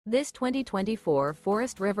This 2024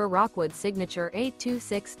 Forest River Rockwood Signature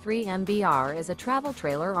 8263 MBR is a travel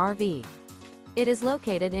trailer RV. It is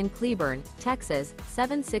located in Cleburne, Texas,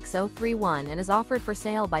 76031 and is offered for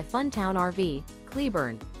sale by Funtown RV,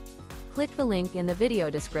 Cleburne. Click the link in the video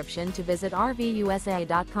description to visit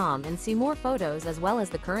RVUSA.com and see more photos as well as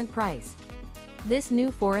the current price. This new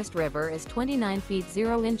Forest River is 29 feet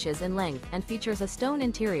 0 inches in length and features a stone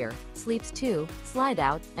interior, sleeps 2,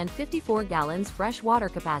 slide-out, and 54 gallons fresh water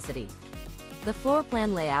capacity. The floor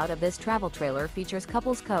plan layout of this travel trailer features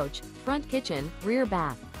couples coach, front kitchen, rear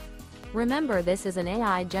bath. Remember, this is an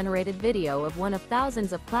AI-generated video of one of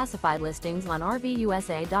thousands of classified listings on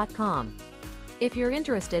RVUSA.com. If you're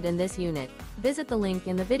interested in this unit, visit the link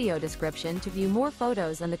in the video description to view more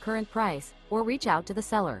photos and the current price, or reach out to the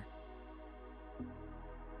seller.